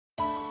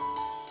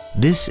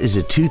This is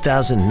a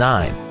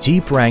 2009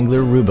 Jeep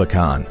Wrangler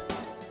Rubicon.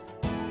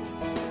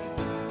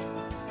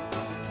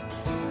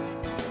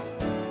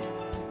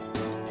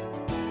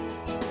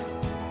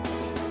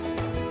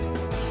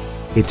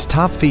 Its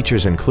top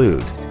features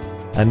include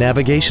a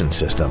navigation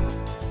system,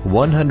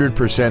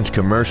 100%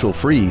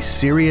 commercial-free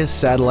Sirius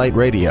satellite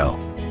radio,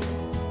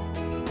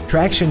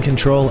 traction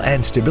control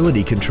and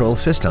stability control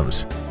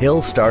systems,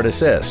 hill start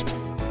assist,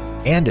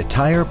 and a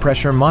tire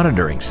pressure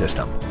monitoring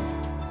system.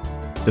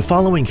 The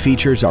following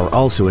features are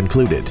also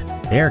included: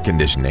 air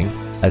conditioning,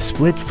 a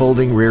split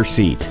folding rear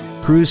seat,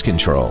 cruise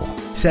control,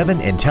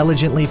 7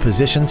 intelligently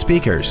positioned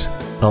speakers,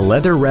 a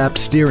leather-wrapped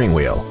steering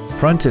wheel,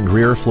 front and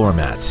rear floor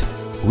mats,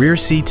 rear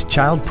seat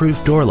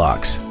child-proof door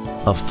locks,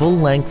 a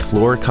full-length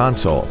floor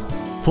console,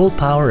 full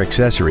power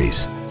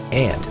accessories,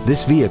 and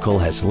this vehicle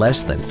has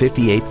less than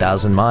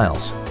 58,000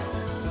 miles.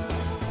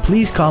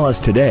 Please call us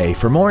today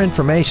for more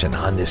information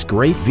on this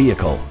great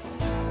vehicle.